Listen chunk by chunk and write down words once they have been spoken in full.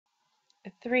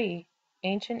3.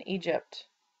 Ancient Egypt.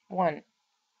 1.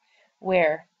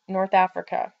 Where? North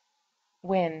Africa.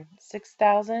 When?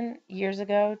 6,000 years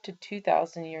ago to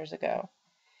 2,000 years ago.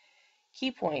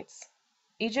 Key points.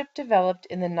 Egypt developed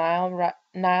in the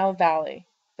Nile Valley.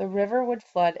 The river would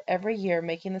flood every year,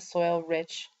 making the soil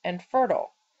rich and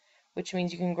fertile, which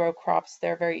means you can grow crops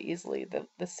there very easily.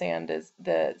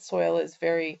 The soil is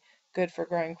very good for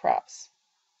growing crops.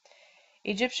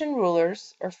 Egyptian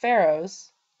rulers, or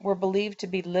pharaohs, were believed to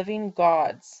be living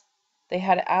gods. They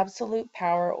had absolute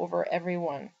power over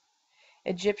everyone.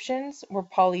 Egyptians were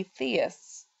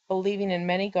polytheists, believing in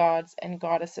many gods and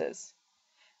goddesses.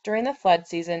 During the flood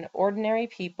season, ordinary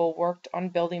people worked on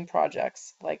building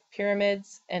projects like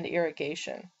pyramids and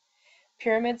irrigation.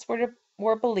 Pyramids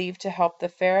were believed to help the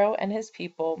pharaoh and his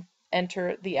people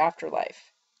enter the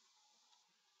afterlife.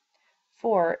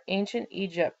 4. Ancient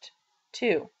Egypt.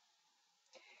 2.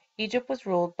 Egypt was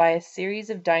ruled by a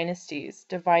series of dynasties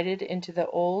divided into the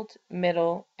Old,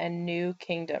 Middle, and New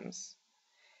Kingdoms.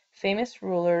 Famous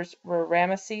rulers were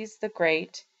Ramesses the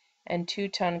Great and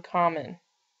Tutankhamun,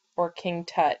 or King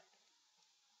Tut.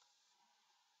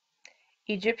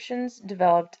 Egyptians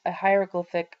developed a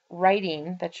hieroglyphic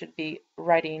writing, that should be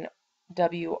writing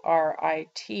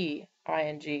WRITING,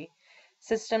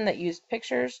 system that used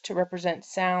pictures to represent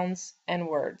sounds and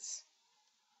words.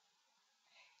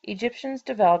 Egyptians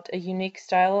developed a unique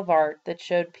style of art that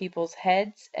showed people's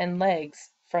heads and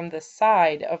legs from the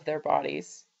side and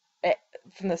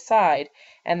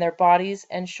their bodies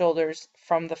and shoulders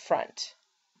from the front.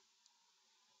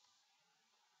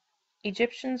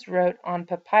 Egyptians wrote on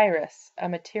papyrus, a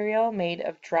material made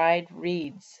of dried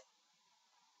reeds.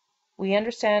 We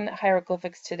understand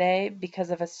hieroglyphics today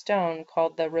because of a stone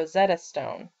called the Rosetta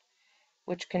Stone,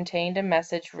 which contained a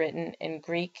message written in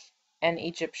Greek and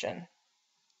Egyptian.